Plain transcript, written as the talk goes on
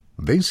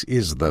This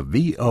is the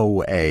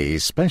VOA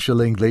Special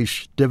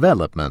English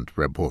Development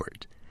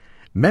Report.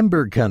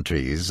 Member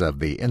countries of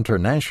the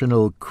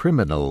International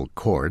Criminal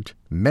Court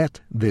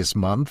met this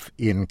month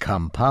in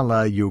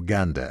Kampala,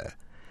 Uganda.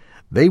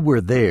 They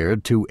were there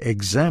to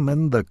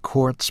examine the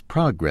court's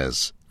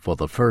progress for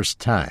the first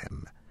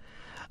time.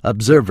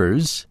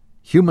 Observers,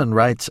 human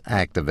rights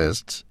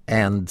activists,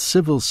 and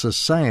civil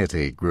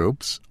society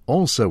groups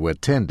also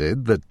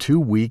attended the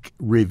two-week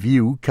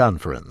review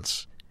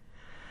conference.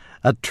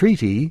 A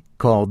treaty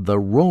called the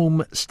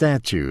Rome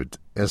Statute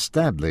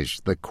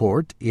established the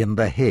court in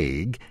The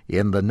Hague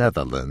in the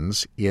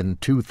Netherlands in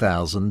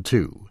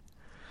 2002.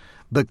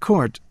 The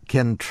court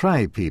can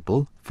try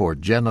people for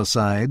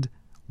genocide,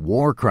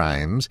 war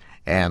crimes,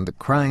 and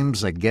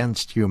crimes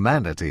against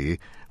humanity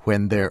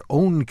when their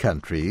own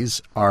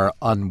countries are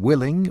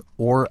unwilling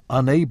or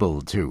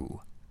unable to.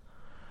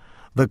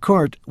 The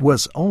court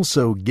was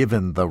also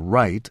given the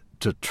right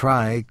to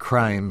try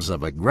crimes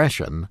of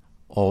aggression,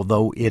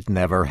 although it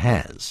never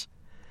has.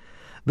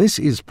 This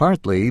is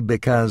partly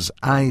because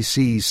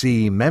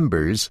ICC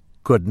members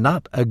could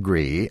not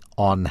agree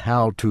on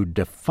how to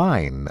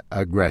define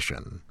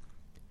aggression.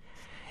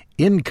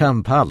 In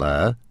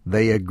Kampala,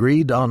 they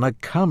agreed on a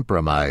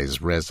compromise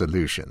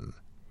resolution.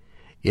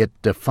 It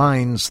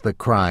defines the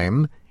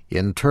crime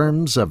in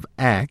terms of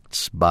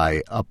acts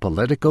by a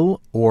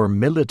political or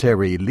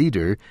military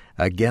leader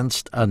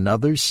against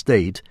another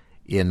state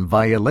in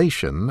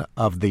violation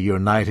of the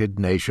United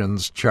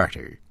Nations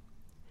Charter.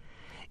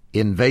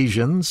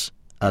 Invasions,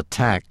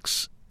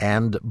 attacks,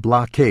 and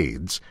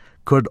blockades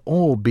could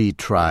all be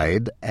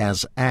tried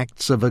as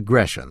acts of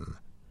aggression.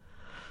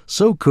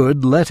 So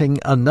could letting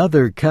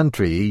another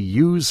country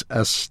use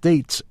a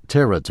state's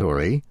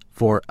territory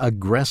for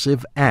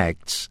aggressive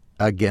acts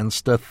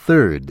against a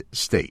third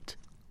state.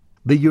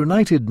 The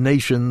United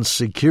Nations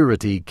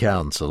Security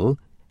Council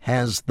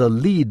has the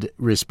lead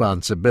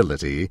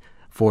responsibility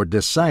for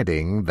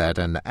deciding that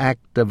an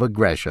act of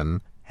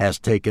aggression has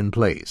taken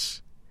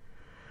place.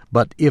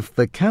 But if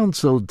the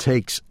Council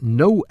takes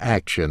no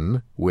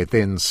action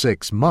within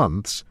 6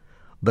 months,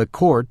 the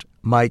court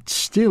might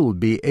still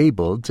be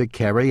able to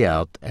carry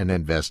out an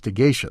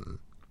investigation.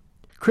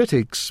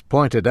 Critics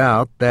pointed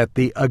out that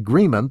the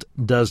agreement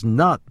does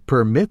not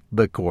permit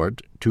the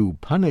court to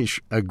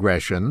punish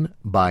aggression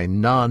by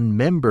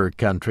non-member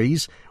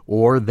countries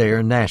or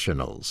their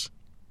nationals.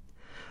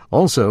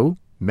 Also,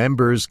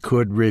 members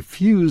could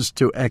refuse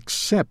to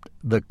accept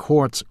the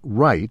court's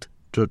right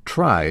to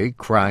try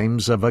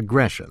crimes of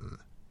aggression.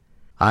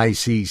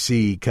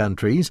 ICC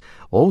countries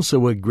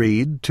also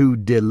agreed to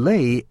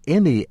delay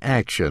any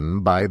action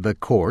by the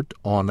court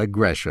on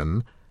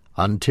aggression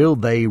until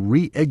they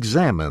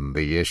re-examine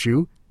the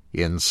issue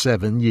in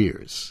 7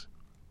 years.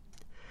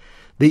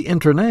 The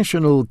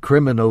International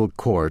Criminal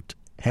Court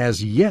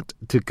has yet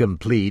to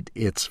complete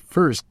its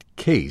first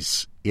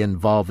case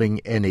involving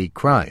any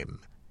crime.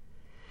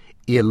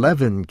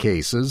 11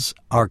 cases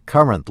are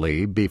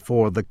currently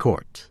before the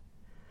court.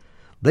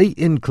 They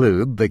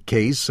include the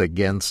case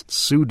against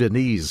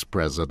Sudanese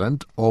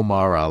President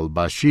Omar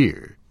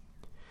al-Bashir.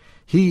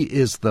 He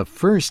is the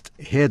first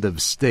head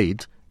of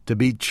state to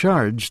be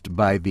charged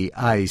by the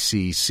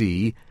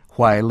ICC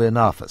while in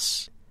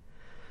office.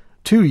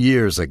 2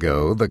 years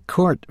ago, the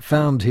court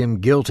found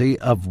him guilty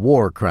of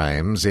war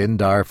crimes in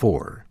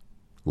Darfur.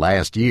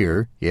 Last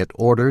year, it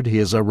ordered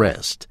his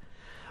arrest.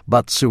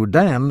 But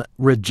Sudan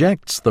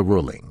rejects the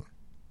ruling.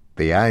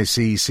 The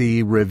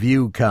ICC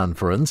review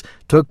conference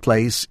took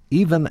place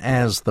even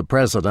as the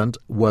president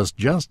was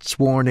just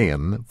sworn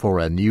in for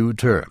a new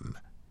term.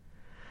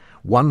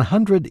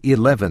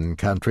 111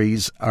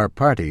 countries are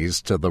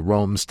parties to the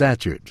Rome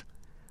Statute.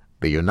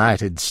 The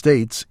United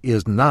States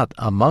is not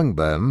among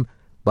them,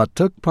 but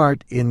took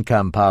part in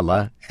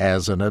Kampala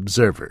as an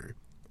observer.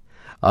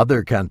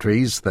 Other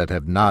countries that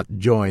have not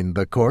joined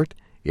the court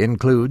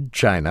include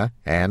China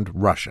and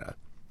Russia.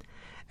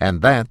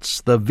 And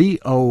that's the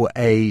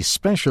VOA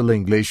Special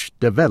English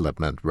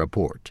Development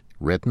Report,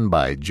 written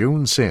by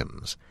June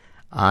Sims.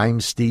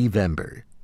 I'm Steve Ember.